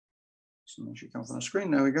Something should come on the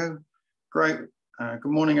screen. There we go. Great. Good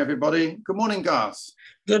morning, everybody. Good morning, Garth.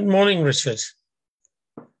 Good morning, Richard.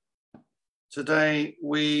 Today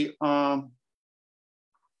we are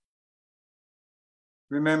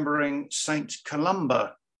remembering Saint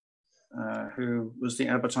Columba, who was the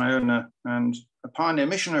Abbot Iona and a pioneer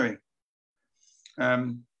missionary. What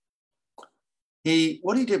he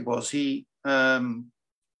did was in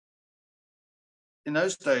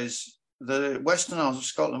those days, the Western Isles of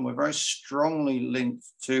Scotland were very strongly linked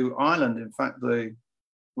to Ireland. In fact, the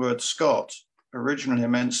word Scot originally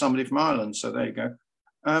meant somebody from Ireland. So there you go.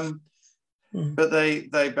 But they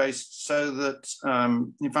based so that,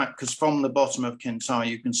 in fact, because from the bottom of Kintyre,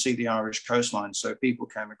 you can see the Irish coastline. So people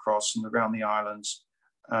came across and around the islands.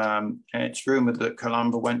 It's rumoured that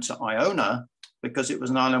Columba went to Iona because it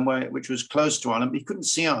was an island which was close to Ireland, but he couldn't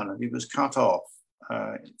see Ireland. He was cut off.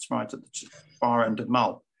 It's right at the far end of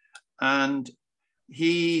Mull. And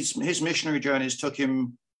his missionary journeys took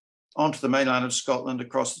him onto the mainland of Scotland,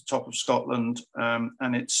 across the top of Scotland.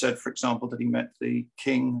 And it said, for example, that he met the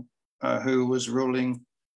king who was ruling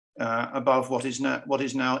above what is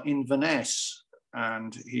now Inverness,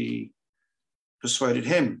 and he persuaded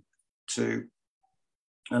him to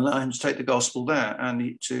allow him to take the gospel there,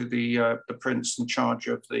 and to the prince in charge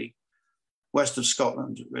of the west of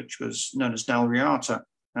Scotland, which was known as Dalriata.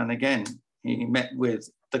 And again, he met with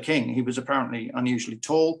the king. He was apparently unusually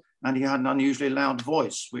tall, and he had an unusually loud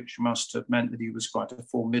voice, which must have meant that he was quite a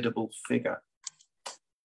formidable figure.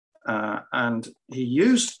 And he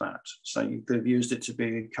used that. So you could have used it to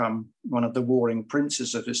become one of the warring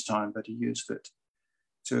princes of his time, but he used it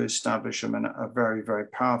to establish a very, very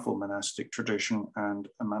powerful monastic tradition and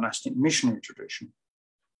a monastic missionary tradition.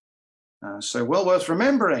 So well worth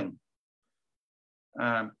remembering.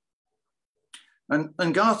 And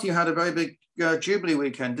Garth, you had a very big Jubilee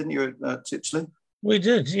weekend, didn't you, at Tipsley? We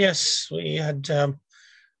did, yes. We had 3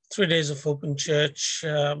 days of open church,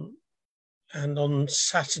 and on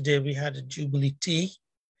Saturday we had a Jubilee tea,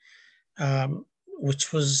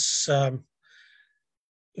 which was,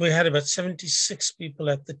 we had about 76 people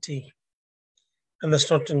at the tea, and that's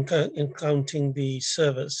not in counting the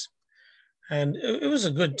servers. And it was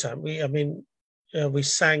a good time. We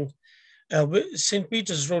sang, St.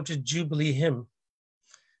 Peter's wrote a Jubilee hymn.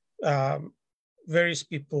 Various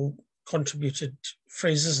people contributed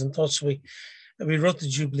phrases and thoughts. We wrote the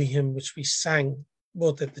Jubilee hymn, which we sang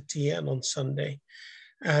both at the tea and on Sunday.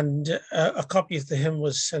 And a copy of the hymn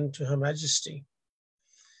was sent to Her Majesty.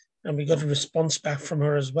 And we got a response back from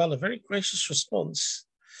her as well, a very gracious response.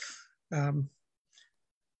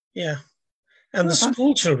 Yeah. And the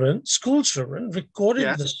school children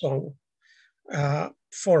recorded the song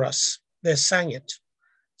for us. They sang it.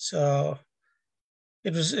 So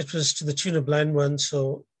it was to the tune of Blind One.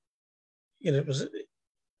 So, it was a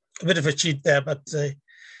bit of a cheat there, but the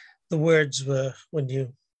words were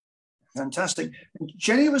new. Fantastic.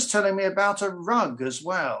 Jenny was telling me about a rug as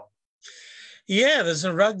well. Yeah, there's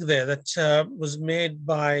a rug there that was made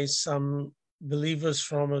by some believers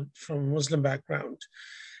from Muslim background,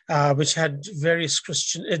 which had various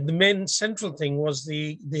Christian. The main central thing was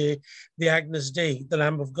the Agnus Dei, the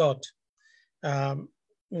Lamb of God,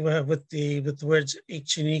 with the words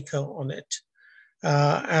Ecce on it,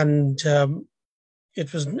 and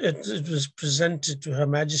it was presented to Her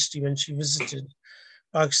Majesty when she visited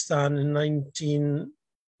Pakistan in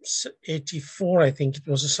 1984, I think it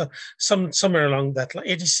was, somewhere along that line,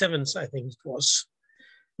 87, I think it was,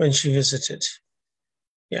 when she visited.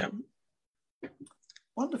 Yeah.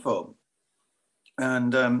 Wonderful.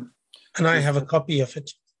 And I have a copy of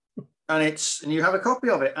it. And you have a copy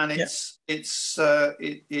of it, and it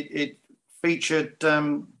featured,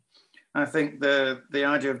 I think, the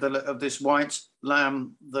idea of this white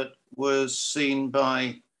lamb that was seen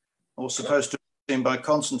by, or supposed to be seen by,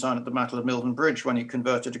 Constantine at the Battle of Milton Bridge when he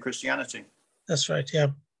converted to Christianity. That's right, yeah.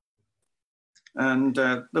 And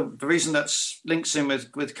the reason that links in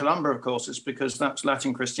with Columba, of course, is because that's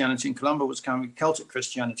Latin Christianity, and Columba was kind of Celtic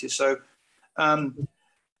Christianity. So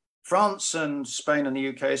France and Spain and the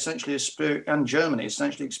UK and Germany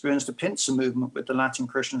essentially experienced a pincer movement, with the Latin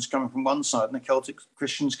Christians coming from one side and the Celtic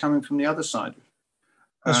Christians coming from the other side.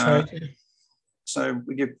 That's right. Yeah. So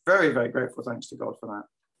we give very, very grateful thanks to God for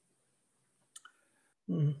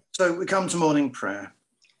that. So we come to morning prayer.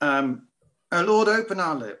 O Lord, open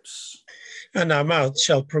our lips, and our mouth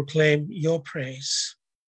shall proclaim your praise.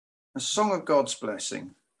 A song of God's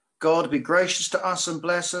blessing. God be gracious to us and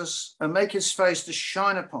bless us, and make his face to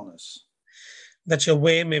shine upon us. That your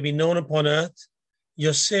way may be known upon earth,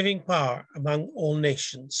 your saving power among all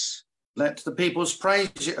nations. Let the peoples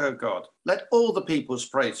praise you, O God. Let all the peoples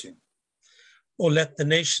praise you. O let the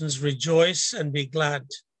nations rejoice and be glad,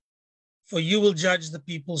 for you will judge the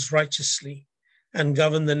peoples righteously and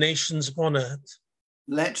govern the nations upon earth.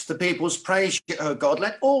 Let the peoples praise you, O God.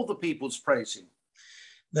 Let all the peoples praise you.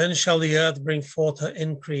 Then shall the earth bring forth her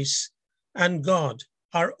increase, and God,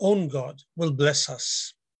 our own God, will bless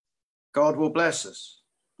us. God will bless us,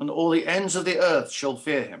 and all the ends of the earth shall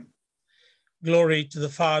fear him. Glory to the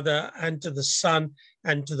Father, and to the Son,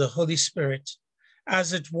 and to the Holy Spirit,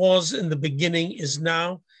 as it was in the beginning, is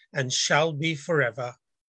now, and shall be forever.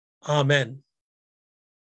 Amen.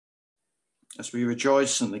 As we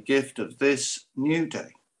rejoice in the gift of this new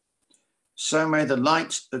day, so may the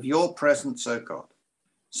light of your presence, O God,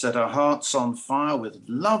 set our hearts on fire with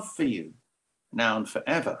love for you, now and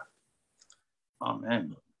forever.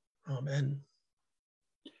 Amen. Amen.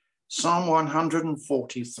 Psalm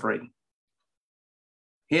 143.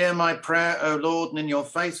 Hear my prayer, O Lord, and in your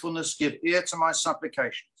faithfulness give ear to my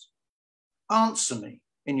supplications. Answer me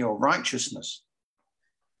in your righteousness.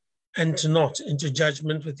 Enter not into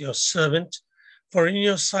judgment with your servant, for in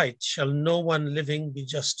your sight shall no one living be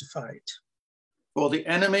justified. For the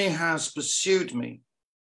enemy has pursued me,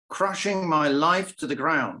 crushing my life to the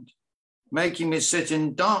ground, making me sit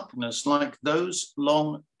in darkness like those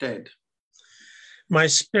long dead. My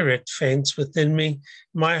spirit faints within me,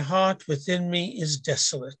 my heart within me is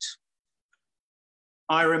desolate.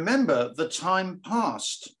 I remember the time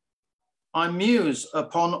past. I muse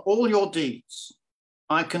upon all your deeds.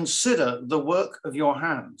 I consider the work of your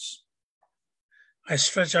hands. I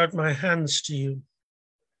stretch out my hands to you.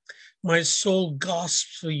 My soul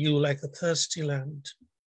gasps for you like a thirsty land.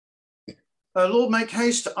 O Lord, make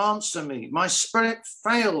haste to answer me. My spirit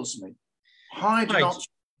fails me. Hide not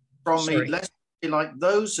from me, lest I be like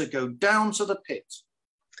those who go down to the pit.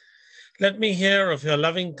 Let me hear of your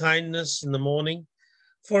loving kindness in the morning,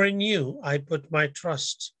 for in you I put my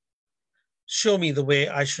trust. Show me the way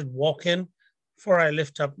I should walk in, for I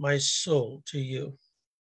lift up my soul to you.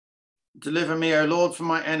 Deliver me, O Lord, from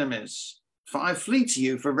my enemies, for I flee to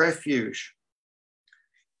you for refuge.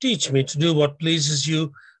 Teach me to do what pleases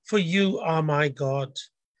you, for you are my God.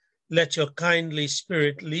 Let your kindly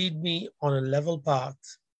spirit lead me on a level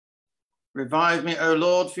path. Revive me, O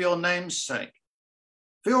Lord, for your name's sake.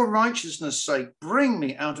 For your righteousness' sake, bring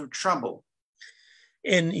me out of trouble.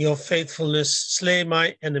 In your faithfulness, slay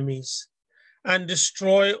my enemies and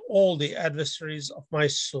destroy all the adversaries of my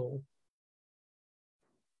soul.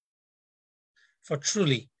 For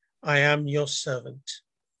truly, I am your servant.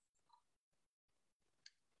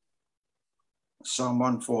 Psalm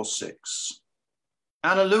 146.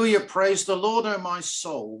 Alleluia, praise the Lord, O my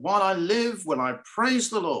soul. While I live, will I praise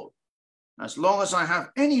the Lord. As long as I have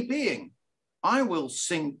any being, I will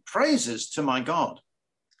sing praises to my God.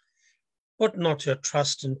 Put not your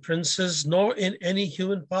trust in princes, nor in any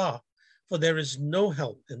human power, for there is no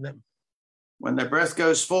help in them. When their breath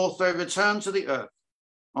goes forth, they return to the earth.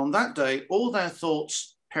 On that day, all their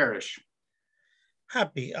thoughts perish.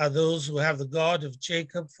 Happy are those who have the God of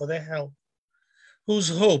Jacob for their help,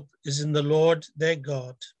 whose hope is in the Lord their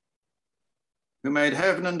God. Who made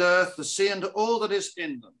heaven and earth, the sea and all that is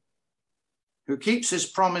in them. Who keeps his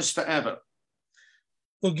promise forever.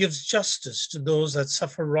 Who gives justice to those that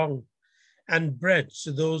suffer wrong, and bread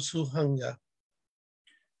to those who hunger.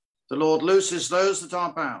 The Lord looses those that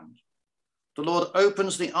are bound. The Lord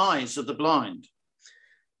opens the eyes of the blind.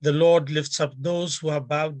 The Lord lifts up those who are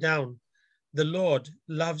bowed down. The Lord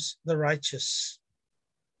loves the righteous.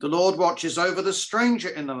 The Lord watches over the stranger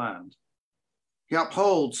in the land. He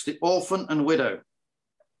upholds the orphan and widow.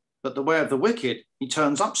 But the way of the wicked he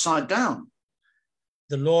turns upside down.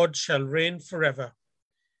 The Lord shall reign forever.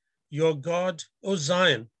 Your God, O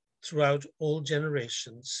Zion, throughout all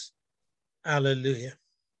generations. Alleluia.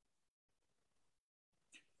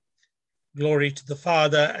 Glory to the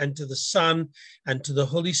Father, and to the Son, and to the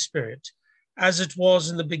Holy Spirit, as it was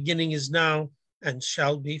in the beginning, is now, and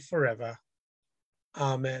shall be forever.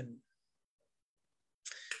 Amen.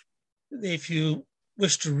 If you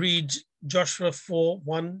wish to read Joshua 4,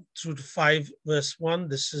 1 through to 5, verse 1,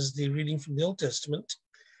 this is the reading from the Old Testament.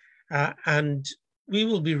 And we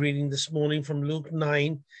will be reading this morning from Luke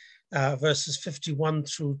 9, verses 51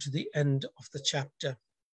 through to the end of the chapter.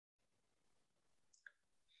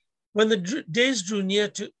 When the days drew near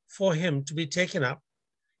for him to be taken up,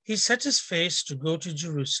 he set his face to go to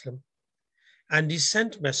Jerusalem, and he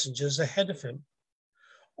sent messengers ahead of him.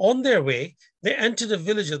 On their way, they entered a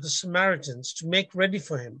village of the Samaritans to make ready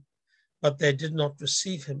for him, but they did not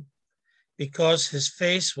receive him, because his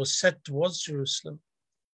face was set towards Jerusalem.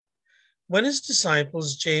 When his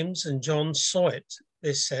disciples, James and John, saw it,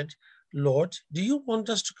 they said, "Lord, do you want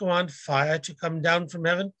us to command fire to come down from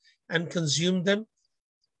heaven and consumed them?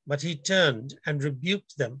 But he turned and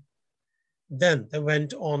rebuked them. Then they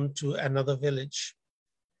went on to another village.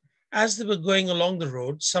 As they were going along the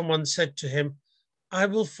road, someone said to him, I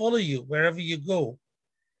will follow you wherever you go.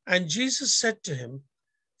 And Jesus said to him,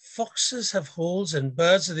 Foxes have holes and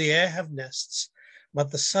birds of the air have nests, but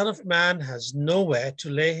the Son of Man has nowhere to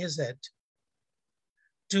lay his head.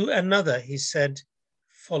 To another he said,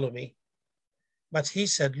 Follow me. But he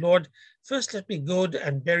said, Lord, first let me go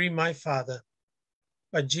and bury my father.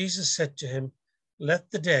 But Jesus said to him,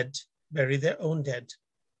 Let the dead bury their own dead.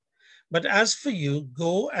 But as for you,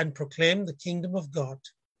 go and proclaim the kingdom of God.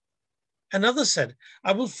 Another said,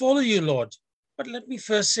 I will follow you, Lord, but let me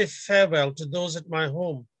first say farewell to those at my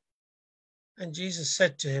home. And Jesus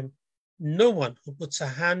said to him, No one who puts a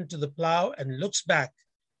hand to the plow and looks back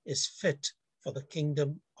is fit for the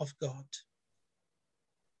kingdom of God.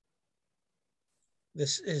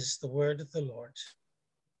 This is the word of the Lord.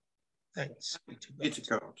 Thanks be to God. Be to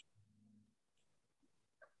God.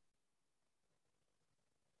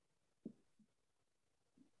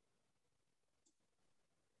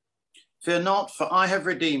 Fear not, for I have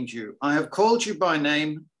redeemed you. I have called you by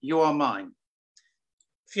name. You are mine.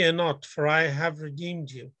 Fear not, for I have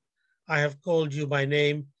redeemed you. I have called you by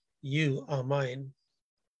name. You are mine.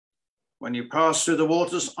 When you pass through the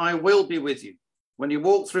waters, I will be with you. When you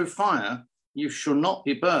walk through fire, you shall not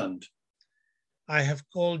be burned. I have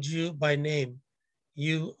called you by name.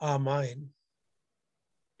 You are mine.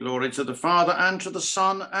 Glory to the Father, and to the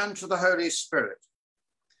Son, and to the Holy Spirit.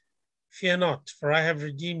 Fear not, for I have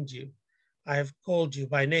redeemed you. I have called you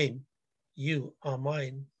by name. You are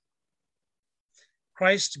mine.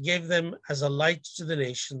 Christ gave them as a light to the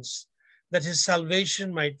nations, that his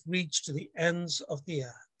salvation might reach to the ends of the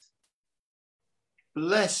earth.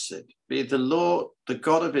 Blessed be the Lord, the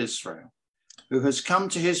God of Israel, who has come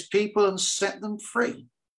to his people and set them free.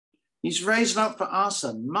 He's raised up for us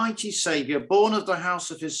a mighty Saviour, born of the house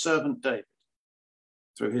of his servant David.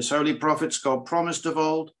 Through his holy prophets, God promised of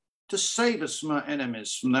old to save us from our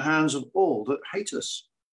enemies, from the hands of all that hate us,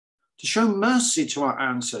 to show mercy to our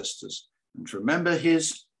ancestors, and to remember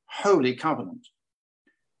his holy covenant.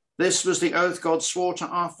 This was the oath God swore to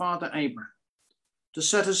our father Abraham, to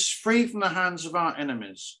set us free from the hands of our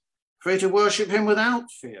enemies, free to worship him without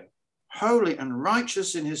fear, holy and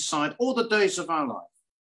righteous in his sight all the days of our life.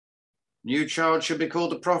 New child shall be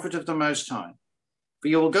called the prophet of the Most High, for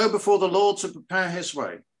you will go before the Lord to prepare his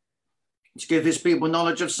way, to give his people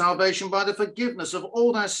knowledge of salvation by the forgiveness of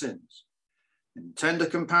all their sins. In the tender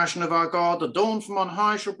compassion of our God, the dawn from on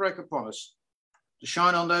high shall break upon us, to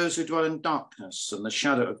shine on those who dwell in darkness and the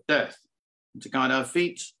shadow of death, and to guide our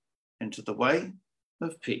feet into the way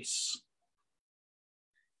of peace.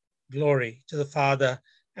 Glory to the Father,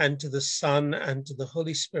 and to the Son, and to the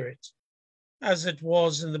Holy Spirit, as it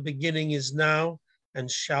was in the beginning, is now, and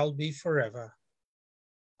shall be forever.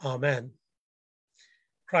 Amen.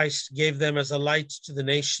 Christ gave them as a light to the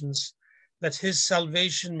nations, that his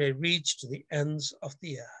salvation may reach to the ends of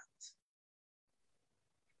the earth.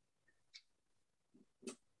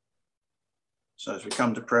 So as we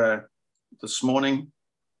come to prayer this morning,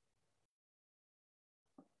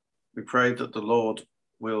 we pray that the Lord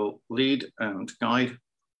will lead and guide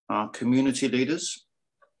our community leaders,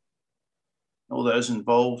 all those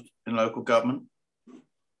involved in local government,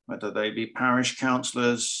 whether they be parish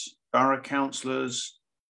councillors, borough councillors,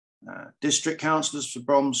 district councillors for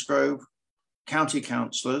Bromsgrove, county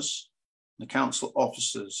councillors, the council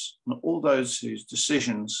officers, and all those whose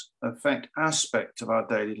decisions affect aspects of our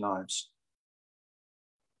daily lives.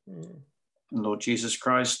 And Lord Jesus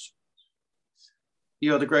Christ,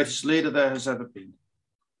 you are the greatest leader there has ever been.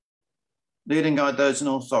 Lead and guide those in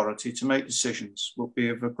authority to make decisions will be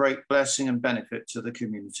of a great blessing and benefit to the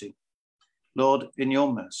community. Lord, in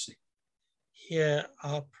your mercy, hear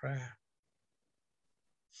our prayer.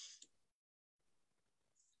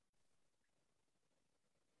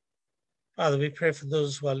 Father, we pray for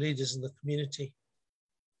those who are leaders in the community,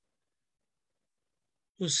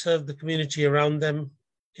 who serve the community around them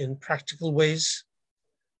in practical ways,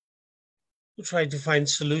 who try to find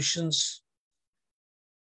solutions,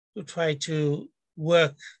 who try to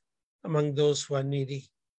work among those who are needy.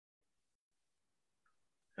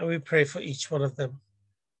 And we pray for each one of them.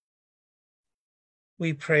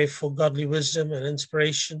 We pray for godly wisdom and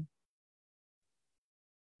inspiration,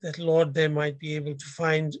 that, Lord, they might be able to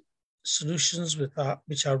find solutions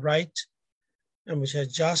which are right and which are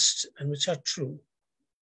just and which are true.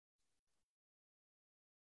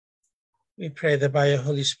 We pray that by your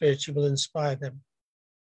Holy Spirit you will inspire them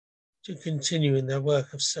to continue in their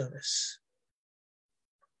work of service.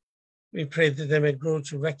 We pray that they may grow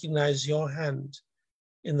to recognize your hand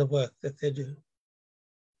in the work that they do.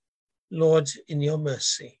 Lord, in your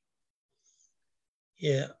mercy,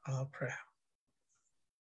 hear our prayer.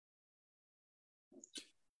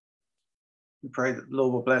 We pray that the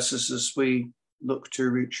Lord will bless us as we look to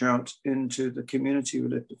reach out into the community we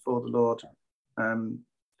live before the Lord,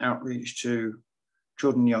 outreach to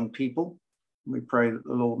children and young people. We pray that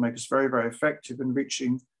the Lord will make us very, very effective in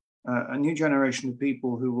reaching a new generation of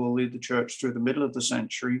people who will lead the church through the middle of the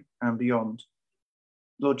century and beyond.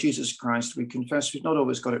 Lord Jesus Christ, we confess we've not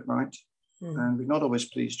always got it right, and we've not always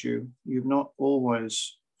pleased you. You've not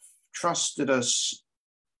always trusted us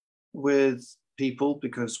with people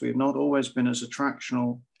because we've not always been as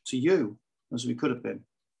attractional to you as we could have been.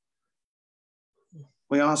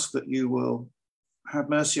 We ask that you will have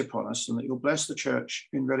mercy upon us and that you'll bless the church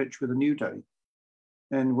in Redditch with a new day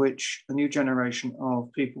in which a new generation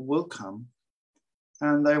of people will come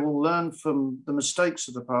and they will learn from the mistakes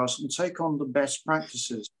of the past and take on the best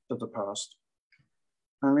practices of the past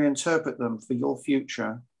and reinterpret them for your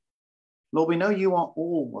future. Lord, we know you are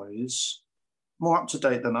always more up to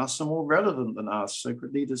date than us and more relevant than us, so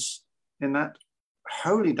lead us in that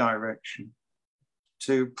holy direction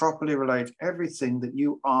to properly relate everything that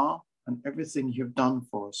you are and everything you've done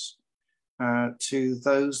for us to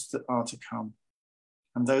those that are to come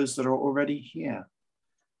and those that are already here.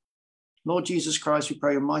 Lord Jesus Christ, we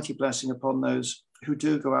pray a mighty blessing upon those who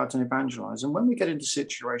do go out and evangelize. And when we get into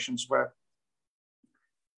situations where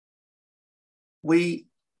we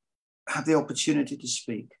have the opportunity to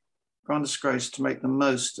speak, grant us grace to make the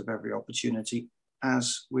most of every opportunity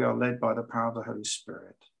as we are led by the power of the Holy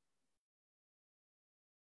Spirit.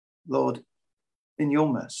 Lord, in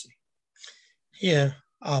your mercy, hear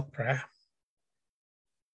our prayer.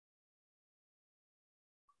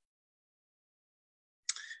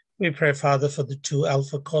 We pray, Father, for the 2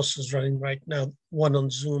 Alpha courses running right now, one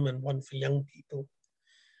on Zoom and one for young people.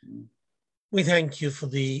 We thank you for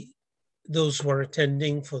those who are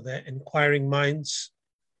attending, for their inquiring minds,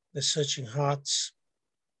 their searching hearts.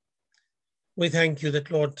 We thank you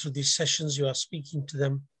that, Lord, through these sessions you are speaking to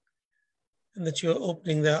them and that you are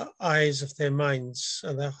opening their eyes of their minds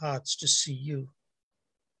and their hearts to see you.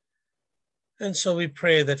 And so we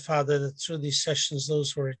pray that, Father, that through these sessions,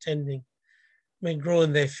 those who are attending may grow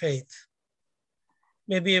in their faith,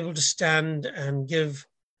 may be able to stand and give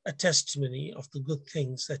a testimony of the good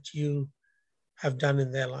things that you have done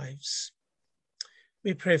in their lives.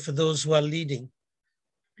 We pray for those who are leading,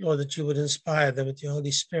 Lord, that you would inspire them with your Holy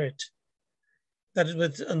Spirit, that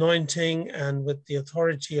with anointing and with the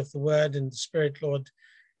authority of the word and the Spirit, Lord,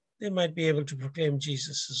 they might be able to proclaim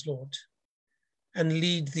Jesus as Lord and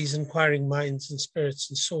lead these inquiring minds and spirits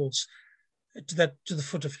and souls to the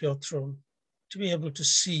foot of your throne, to be able to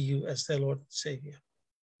see you as their Lord and Savior.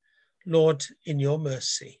 Lord, in your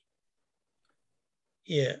mercy,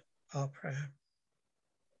 hear our prayer.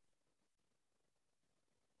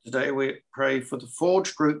 Today we pray for the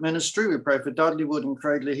Forge Group Ministry. We pray for Dudley Wood and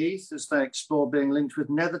Cradley Heath as they explore being linked with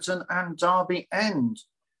Netherton and Derby End.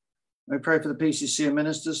 We pray for the PCC and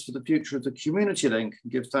ministers for the future of the community link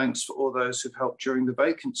and give thanks for all those who've helped during the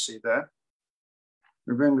vacancy there.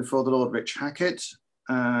 We bring before the Lord Rich Hackett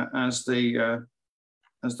as the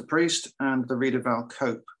priest and the reader Val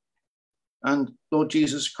Cope. And Lord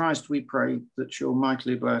Jesus Christ, we pray that you'll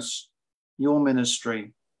mightily bless your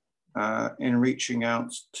ministry in reaching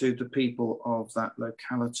out to the people of that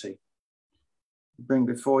locality. We bring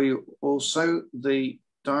before you also the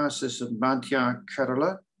Diocese of Madhya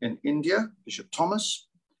Kerala in India, Bishop Thomas.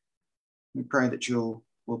 We pray that you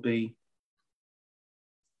will be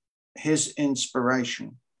his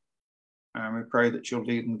inspiration. And we pray that you'll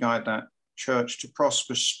lead and guide that church to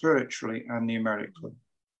prosper spiritually and numerically.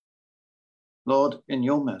 Lord, in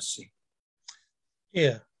your mercy,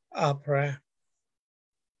 hear our prayer.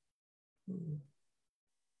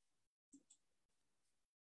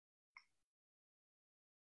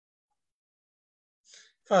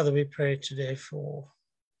 Father, we pray today for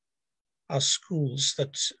our schools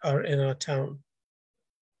that are in our town.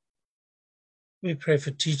 We pray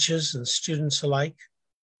for teachers and students alike,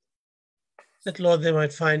 that, Lord, they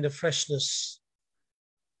might find a freshness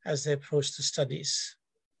as they approach the studies.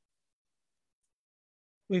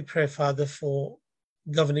 We pray, Father, for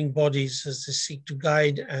governing bodies as they seek to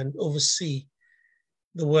guide and oversee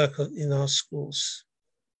the work in our schools.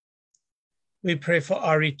 We pray for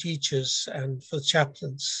RE teachers and for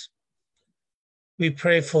chaplains. We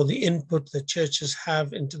pray for the input that churches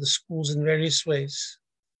have into the schools in various ways,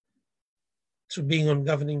 through being on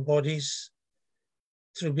governing bodies,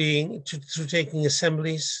 through taking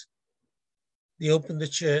assemblies, the open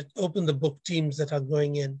the book teams that are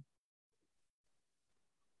going in.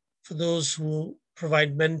 For those who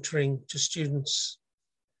provide mentoring to students.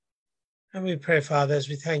 And we pray, Father, as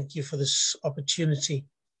we thank you for this opportunity,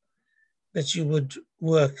 that you would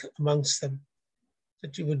work amongst them,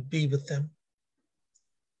 that you would be with them.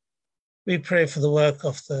 We pray for the work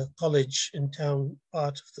of the college in town,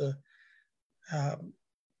 part of the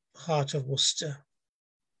Heart of Worcester.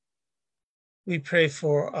 We pray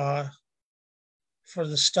for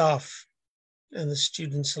the staff and the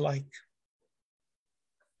students alike.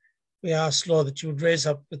 We ask, Lord, that you would raise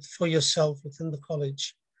up for yourself within the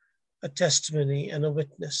college a testimony and a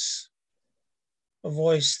witness, a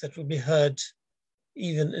voice that will be heard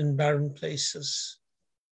even in barren places,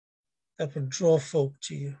 that would draw folk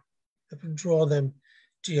to you, that would draw them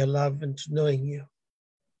to your love and to knowing you.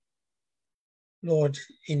 Lord,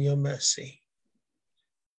 in your mercy.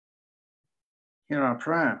 Hear our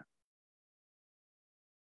prayer.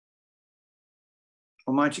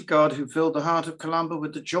 Almighty God, who filled the heart of Columba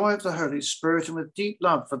with the joy of the Holy Spirit and with deep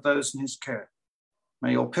love for those in his care,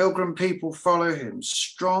 may your pilgrim people follow him,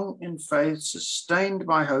 strong in faith, sustained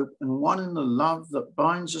by hope, and one in the love that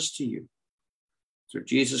binds us to you. Through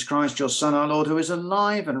Jesus Christ, your Son, our Lord, who is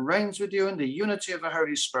alive and reigns with you in the unity of the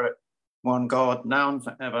Holy Spirit, one God, now and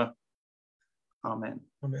forever. Amen.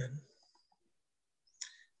 Amen.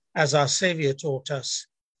 As our Saviour taught us,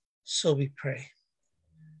 so we pray.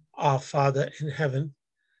 Our Father in heaven,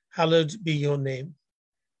 hallowed be your name.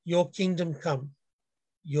 Your kingdom come,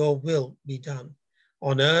 your will be done,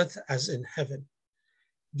 on earth as in heaven.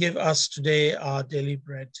 Give us today our daily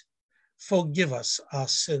bread. Forgive us our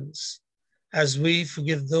sins, as we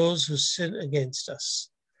forgive those who sin against us.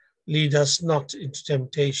 Lead us not into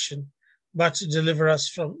temptation, but deliver us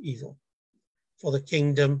from evil. For the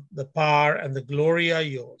kingdom, the power, and the glory are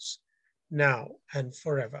yours, now and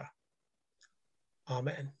forever.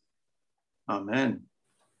 Amen. Amen.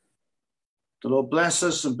 The Lord bless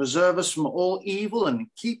us and preserve us from all evil and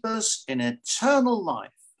keep us in eternal life.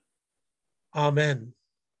 Amen.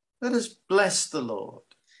 Let us bless the Lord.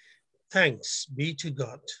 Thanks be to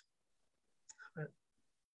God.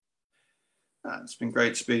 It's been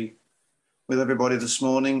great to be with everybody this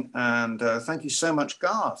morning, and thank you so much,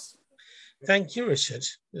 Garth. Thank you, Richard.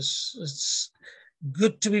 It's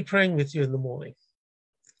good to be praying with you in the morning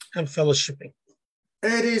and fellowshipping.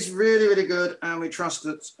 It is really, really good, and we trust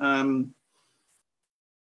that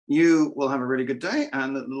you will have a really good day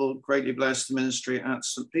and that the Lord greatly bless the ministry at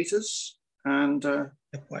St. Peter's. And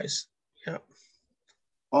likewise, yeah.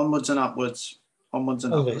 Onwards and upwards, onwards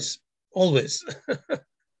and upwards. Always.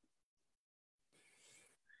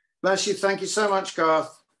 Bless you. Thank you so much,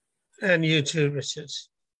 Garth. And you too, Richard.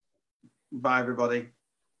 Bye, everybody.